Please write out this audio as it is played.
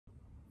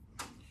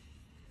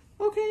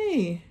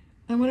Okay,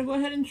 I'm gonna go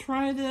ahead and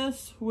try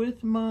this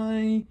with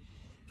my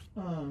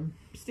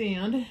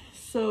stand.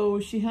 So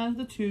she has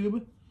the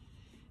tube,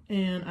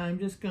 and I'm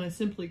just gonna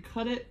simply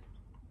cut it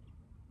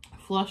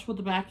flush with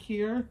the back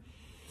here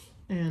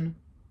and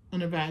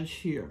a vag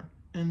here,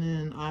 and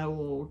then I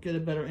will get a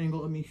better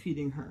angle of me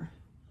feeding her.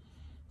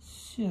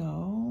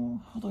 So,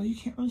 although you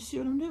can't really see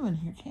what I'm doing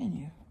here, can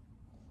you?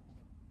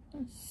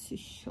 Let's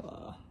see.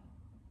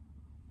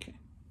 Okay.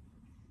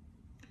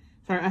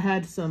 Sorry, I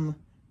had some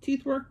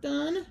teeth work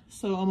done,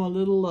 so I'm a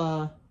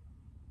little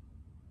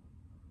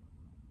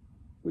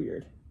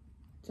weird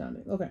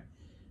sounding. Okay.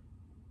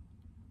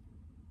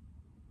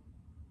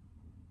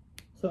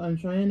 So I'm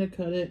trying to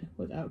cut it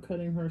without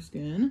cutting her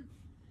skin,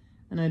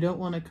 and I don't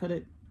want to cut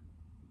it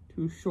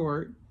too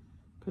short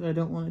because I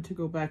don't want it to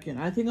go back in.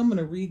 I think I'm going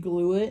to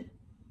re-glue it.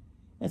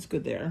 That's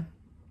good there.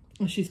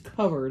 And she's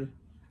covered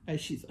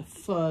as she's a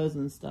fuzz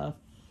and stuff.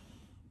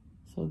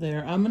 So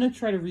there, I'm going to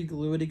try to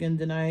re-glue it again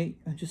tonight.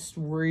 I'm just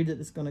worried that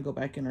it's going to go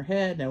back in her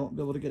head and I won't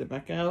be able to get it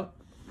back out.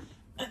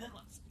 And then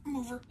let's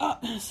move her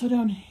up. So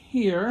down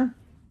here.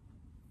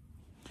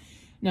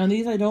 Now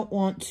these I don't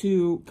want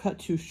to cut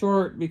too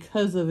short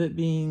because of it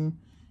being,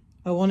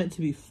 I want it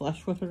to be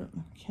flush with her.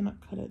 I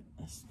cannot cut it.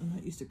 I'm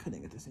not used to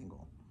cutting at this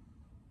angle.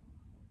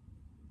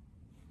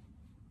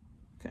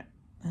 Okay.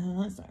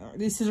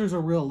 These scissors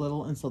are real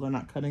little and so they're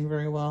not cutting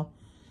very well.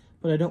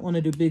 But I don't want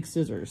to do big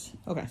scissors.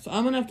 Okay, so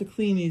I'm going to have to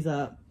clean these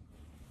up.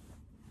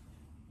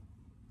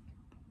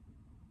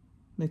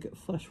 Make it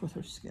flush with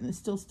her skin. It's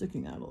still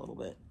sticking out a little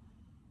bit.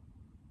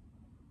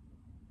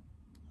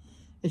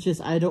 It's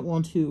just I don't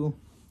want to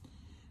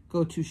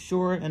go too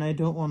short and I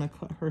don't want to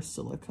cut her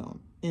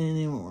silicone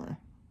anymore.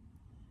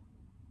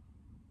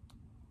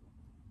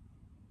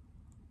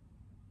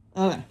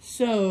 Okay,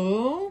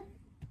 so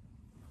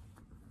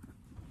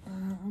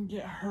I'll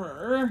get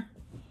her.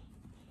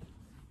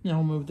 Now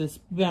we'll move this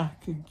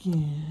back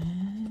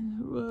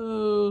again.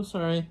 Whoa,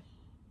 sorry.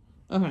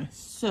 Okay,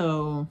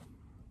 so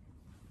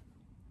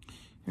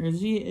here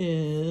she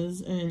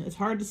is, and it's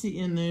hard to see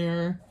in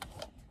there,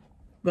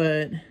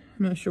 but I'm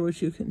not sure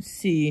what you can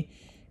see.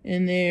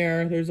 In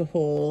there, there's a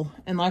hole,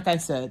 and like I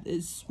said,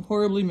 it's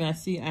horribly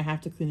messy. I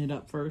have to clean it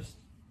up first.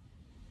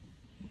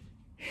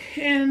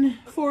 And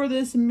for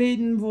this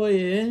maiden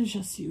voyage,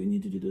 let's see, we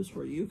need to do this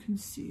where you can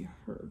see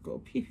her go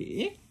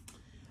pee-pee.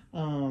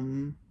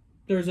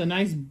 There's a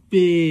nice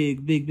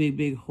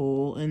big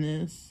hole in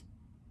this.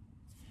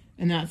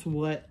 And that's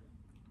what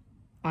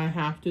I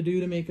have to do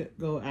to make it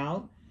go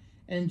out.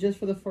 And just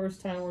for the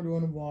first time, we're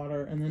doing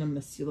water, and then I'm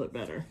going to seal it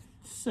better.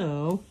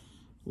 So,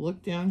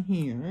 look down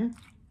here.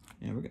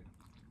 There we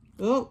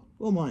go.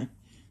 Oh my.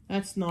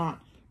 That's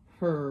not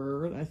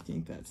her. I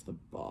think that's the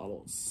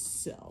bottle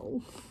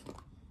itself.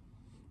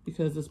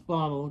 Because this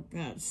bottle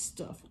got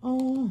stuff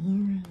all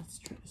over. Let's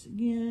try this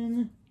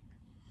again.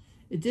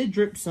 It did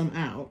drip some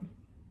out.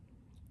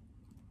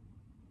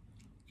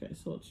 Okay,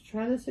 so let's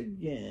try this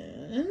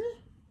again.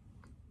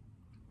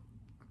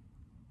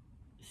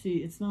 See,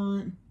 it's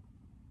not...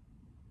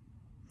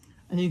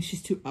 I think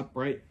she's too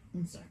upright.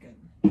 1 second.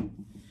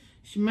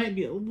 She might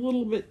be a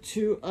little bit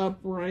too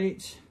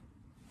upright.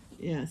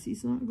 Yeah, see,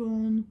 it's not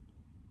going.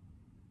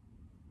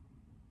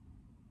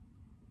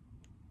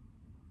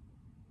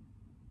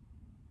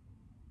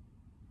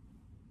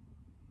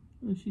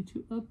 Is she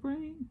too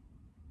upright?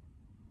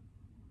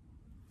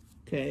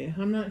 Okay,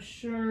 I'm not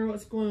sure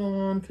what's going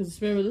on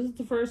because remember, this is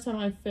the first time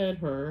I fed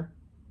her.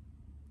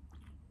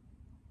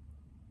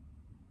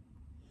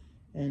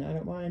 And I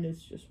don't mind,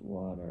 it's just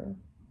water.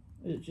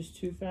 Is it just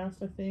too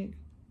fast, I think?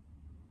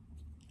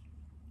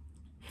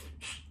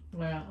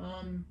 Yeah,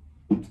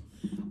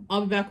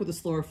 I'll be back with a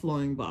slower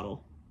flowing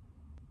bottle.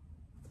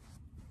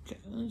 Okay,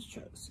 let's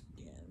try this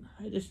again.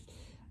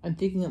 I'm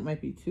thinking it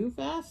might be too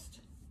fast.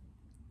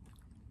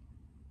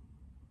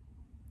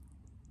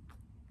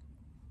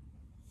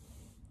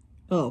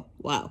 Oh,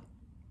 wow.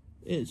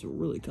 It's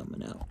really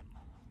coming out.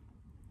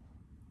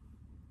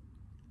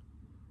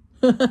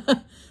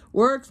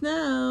 Works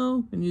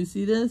now. Can you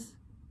see this?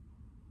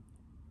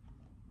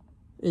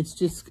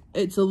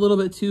 It's a little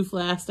bit too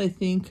fast, I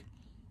think.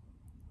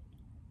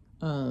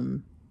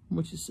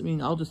 Which is, I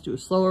mean, I'll just do a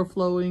slower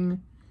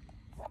flowing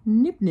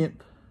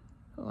nip.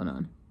 Hold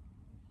on.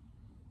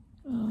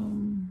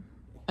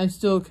 I'm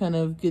still kind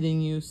of getting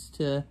used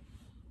to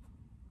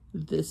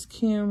this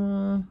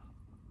camera.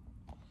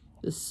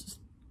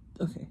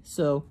 Okay,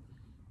 so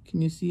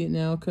can you see it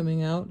now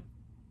coming out?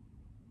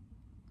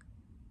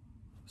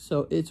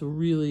 So it's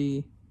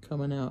really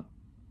coming out.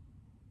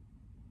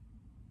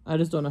 I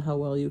just don't know how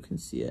well you can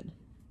see it.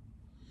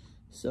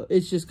 So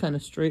it's just kind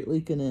of straight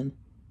leaking in.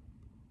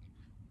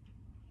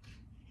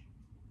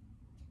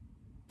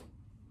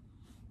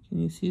 Can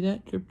you see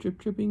that?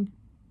 Dripping.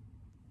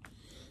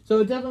 So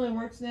it definitely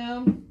works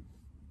now.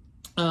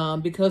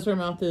 Because her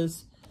mouth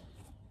is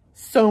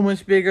so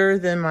much bigger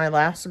than my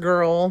last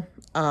girl.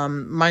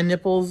 My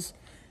nipples,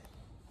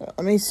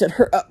 let me set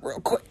her up real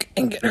quick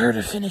and get her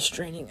to finish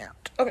draining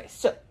out. Okay,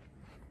 so,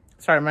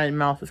 sorry, my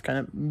mouth is kind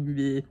of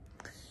bleh.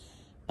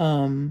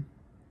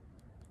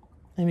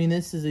 I mean,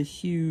 this is a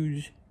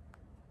huge,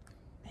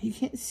 you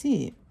can't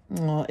see it.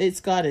 Oh, it's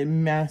got a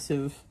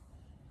massive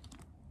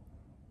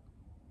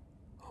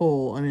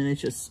hole. I mean,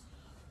 it's just,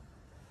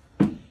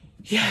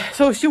 yeah,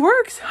 so she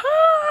works.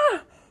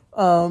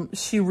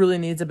 She really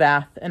needs a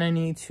bath, and I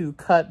need to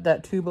cut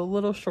that tube a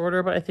little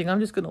shorter, but I think I'm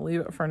just going to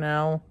leave it for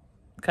now.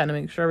 Kind of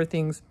make sure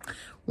everything's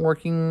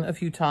working a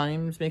few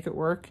times, make it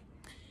work.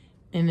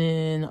 And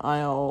then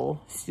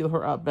I'll seal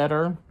her up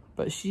better.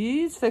 But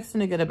she's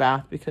fixing to get a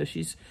bath because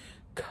she's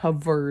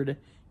covered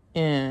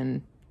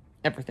in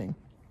everything.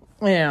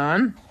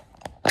 And,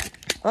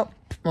 oh,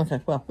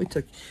 okay, well, we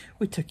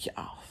took you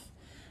off.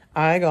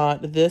 I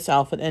got this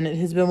outfit, and it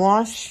has been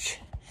washed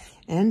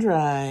and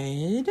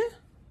dried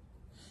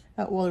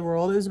at Woolly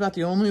World. It was about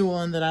the only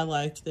one that I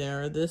liked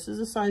there. This is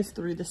a size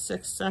 3 to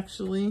 6,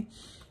 actually.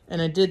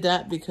 And I did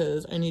that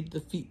because I needed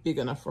the feet big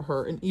enough for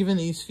her. And even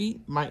these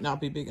feet might not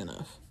be big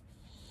enough.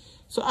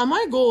 So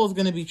my goal is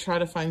going to be try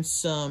to find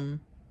some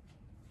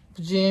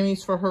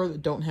jammies for her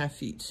that don't have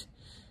feet.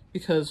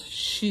 Because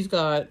she's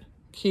got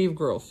cave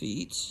girl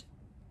feet.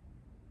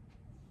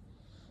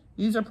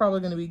 These are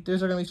probably going to be,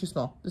 these are going to be too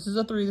small. This is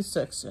a 3 to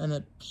 6. And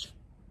the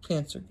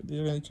pants are, these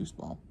are going to be too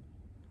small.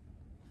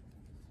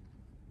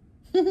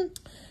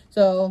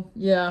 So,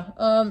 yeah.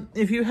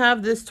 If you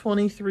have this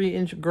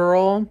 23-inch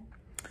girl,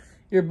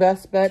 your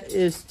best bet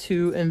is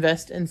to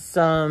invest in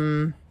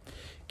some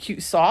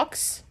cute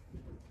socks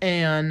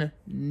and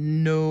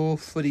no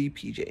footy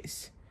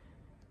PJs.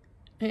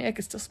 Hey, I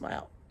can still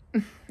smile.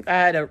 I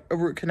had a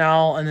root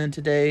canal, and then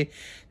today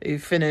they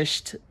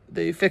fixed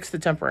the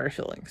temporary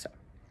filling. So,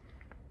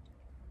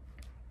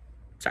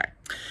 sorry.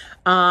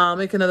 I'll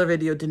make another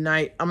video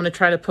tonight. I'm going to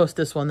try to post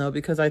this one, though,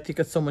 because I think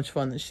it's so much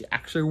fun that she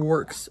actually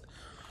works.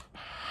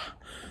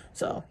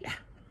 So, yeah.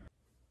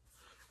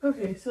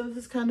 Okay, so this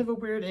is kind of a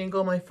weird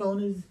angle. My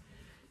phone is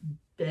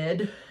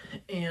dead,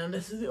 and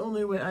this is the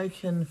only way I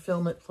can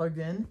film it plugged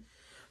in.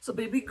 So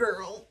baby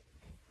girl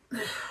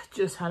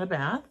just had a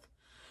bath.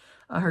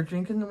 Her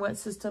drinking wet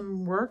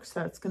system works.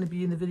 That's going to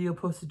be in the video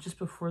posted just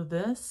before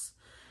this.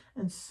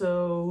 And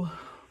so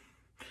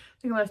I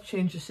think I'm going to have to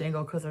change this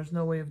angle because there's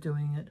no way of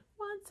doing it.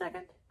 1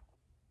 second.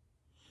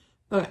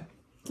 Okay,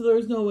 so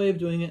there's no way of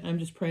doing it. I'm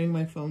just praying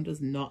my phone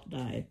does not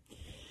die.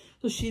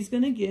 So she's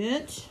going to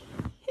get,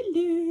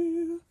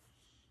 hello.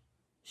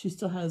 She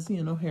still has,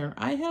 you know, hair.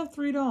 I have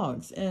 3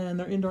 dogs, and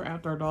they're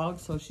indoor-outdoor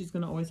dogs, so she's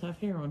going to always have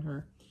hair on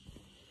her.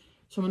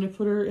 So I'm going to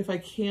put her, if I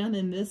can,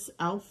 in this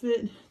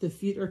outfit. The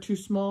feet are too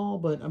small,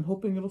 but I'm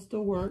hoping it'll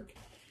still work.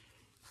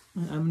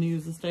 And I'm going to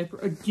use this diaper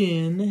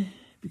again,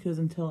 because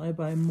until I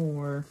buy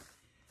more,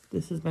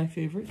 this is my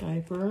favorite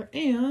diaper.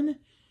 And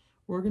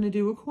we're going to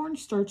do a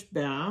cornstarch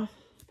bath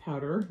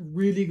powder.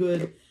 Really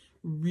good,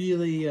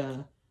 really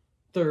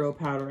thorough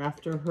powder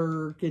after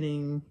her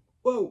getting,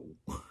 whoa,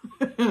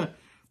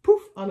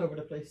 poof, all over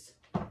the place.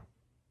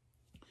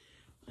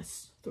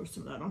 Let's throw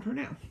some of that on her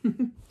now.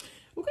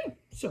 Okay,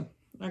 so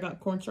I got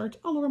cornstarch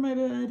all over my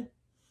bed.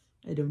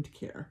 I don't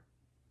care.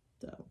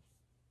 So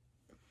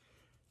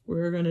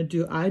we're going to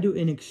do, I do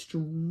an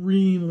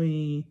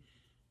extremely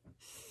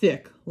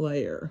thick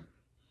layer.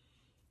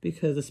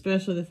 Because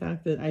especially the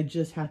fact that I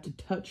just had to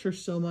touch her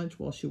so much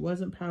while she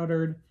wasn't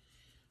powdered.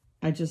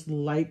 I just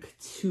like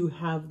to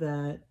have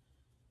that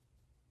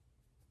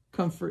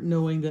comfort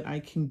knowing that I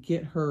can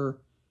get her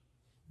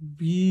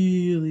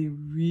really,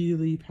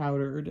 really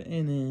powdered.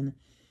 And then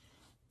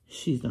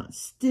she's not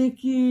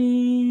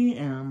sticky.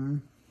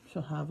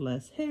 She'll have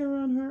less hair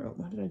on her. Oh,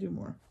 why did I do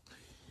more?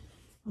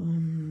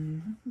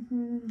 Some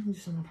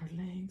of her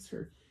legs.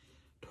 Her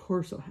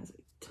torso has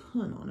a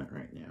ton on it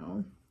right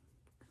now.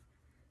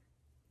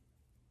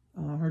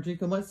 Her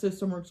drink and wet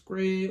system works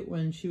great.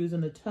 When she was in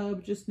the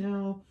tub just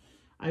now,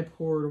 I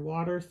poured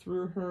water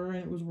through her and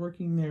it was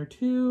working there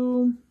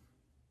too.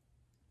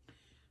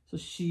 So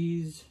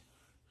she's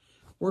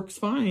works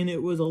fine.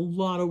 It was a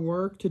lot of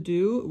work to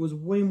do. It was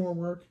way more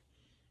work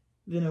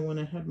than when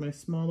I had my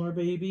smaller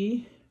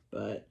baby,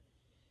 but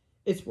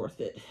it's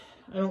worth it.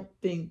 I don't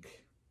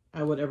think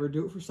I would ever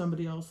do it for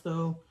somebody else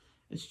though.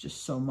 It's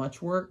just so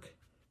much work.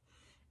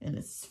 And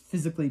it's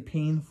physically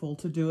painful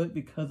to do it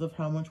because of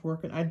how much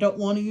work. And I don't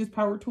want to use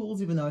power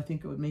tools, even though I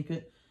think it would make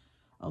it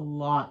a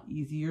lot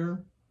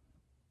easier.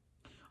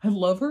 I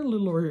love her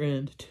little rear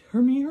end.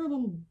 Her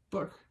little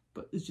butt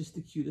is just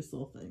the cutest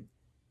little thing.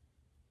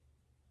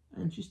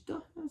 And she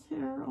still has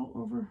hair all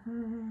over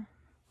her.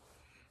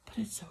 But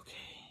it's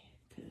okay,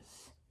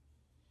 because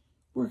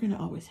we're going to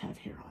always have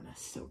hair on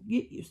us. So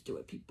get used to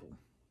it, people.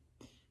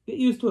 Get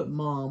used to it,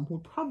 Mom,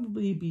 would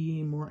probably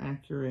be a more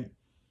accurate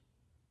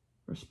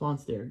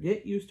response there.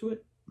 Get used to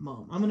it,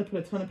 Mom. I'm going to put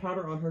a ton of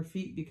powder on her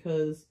feet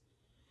because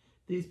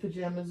these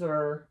pajamas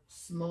are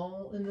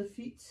small in the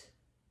feet.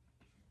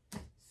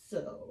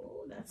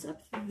 So that's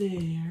up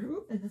there.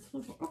 Ooh, and that's a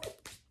little more. Okay.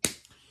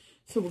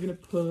 So we're going to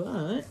put,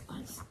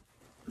 let's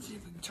see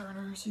if we can turn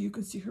her so you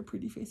can see her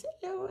pretty face.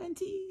 Hello,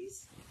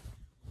 aunties.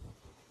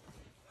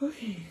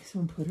 Okay, so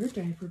I'm going to put her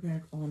diaper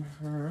back on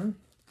her.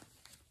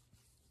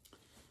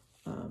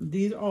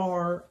 These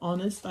are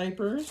Honest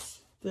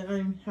diapers. that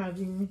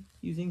I'm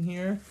using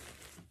here.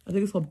 I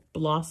think it's called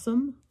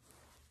Blossom.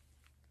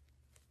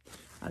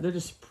 They're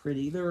just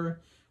pretty. They're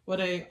what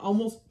I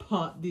almost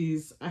bought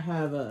these. I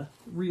have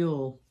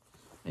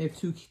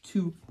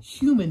two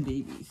human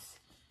babies,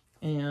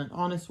 and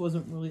Honest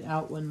wasn't really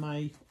out when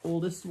my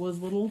oldest was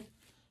little,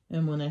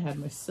 and when I had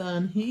my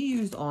son, he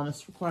used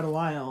Honest for quite a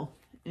while,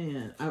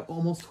 and I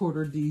almost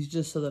ordered these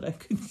just so that I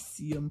could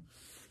see them.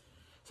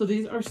 So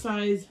these are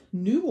size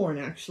newborn,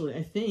 actually,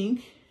 I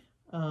think.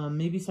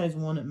 Maybe size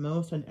 1 at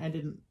most. I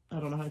don't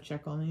know how to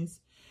check on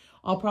these.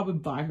 I'll probably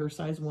buy her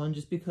size 1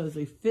 just because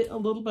they fit a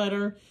little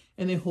better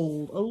and they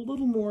hold a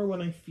little more when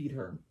I feed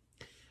her.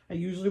 I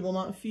usually will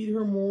not feed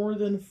her more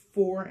than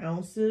 4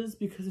 ounces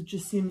because it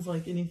just seems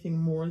like anything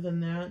more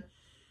than that,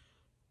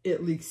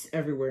 it leaks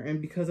everywhere.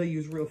 And because I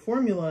use real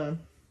formula,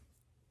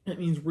 that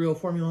means real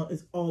formula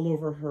is all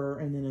over her,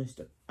 and then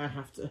I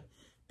have to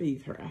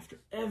bathe her after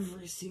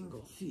every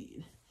single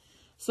feed.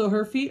 So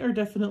her feet are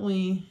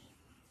definitely,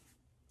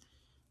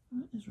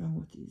 what is wrong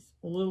with these?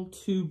 A little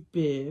too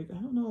big. I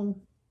don't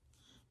know.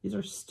 These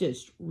are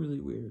stitched really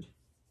weird.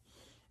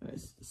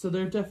 Anyways, so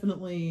they're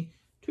definitely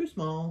too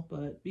small,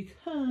 but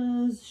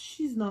because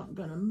she's not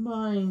gonna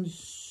mind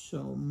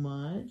so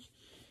much,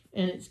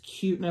 and it's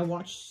cute, and I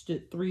watched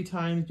it 3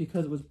 times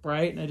because it was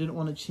bright and I didn't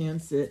want to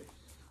chance it.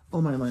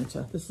 Oh my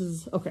Lanta, this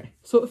is, okay.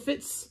 So it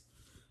fits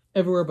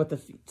everywhere but the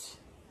feet.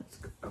 That's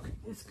good. Okay,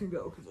 this can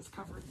go because it's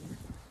covered in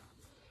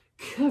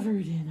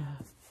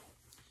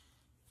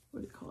what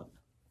do you call it?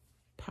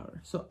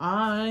 Powder. So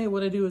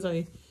what I do is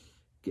I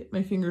get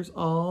my fingers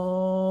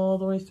all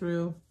the way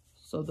through,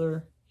 so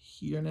they're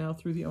here now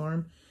through the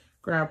arm,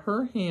 grab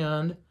her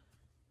hand,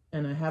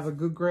 and I have a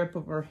good grip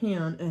of her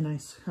hand, and I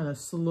kind of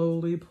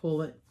slowly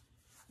pull it.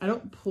 I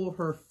don't pull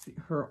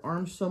her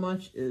arm so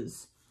much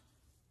as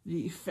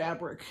the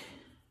fabric.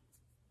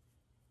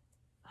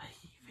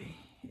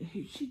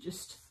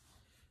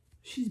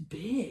 She's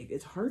big.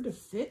 It's hard to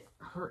fit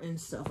her and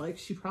stuff. Like,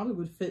 she probably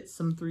would fit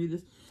some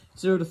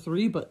 0 to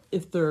 3, but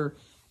if they're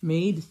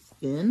made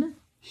thin,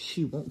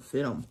 she won't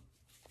fit them.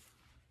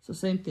 So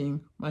same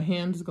thing. My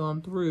hand's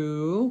gone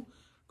through.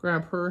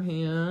 Grab her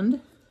hand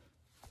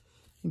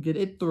and get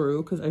it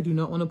through because I do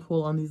not want to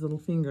pull on these little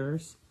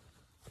fingers.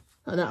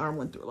 Oh, that arm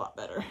went through a lot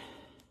better.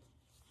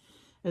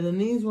 And then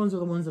these ones are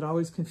the ones that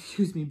always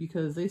confuse me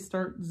because they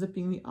start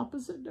zipping the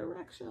opposite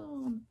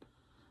direction.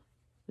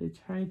 They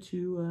try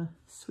to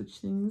switch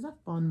things up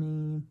on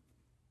me.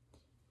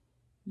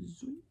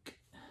 Zoink.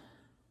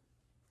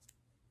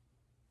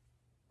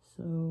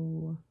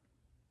 So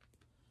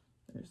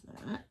there's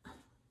that.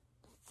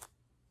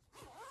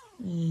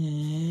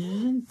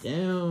 And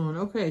down.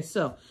 Okay,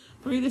 so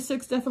 3 to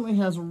 6 definitely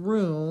has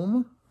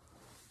room.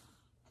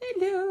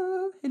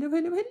 Hello, hello,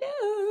 hello,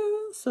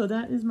 hello. So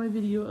that is my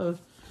video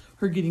of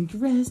her getting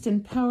dressed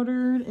and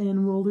powdered,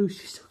 and Wolu,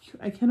 she's so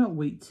cute. I cannot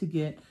wait to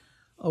get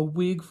a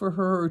wig for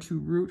her or to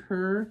root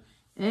her.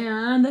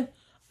 And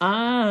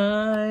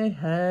I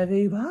have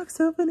a box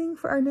opening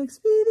for our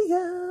next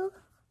video.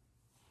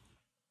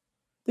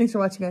 Thanks for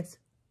watching, guys.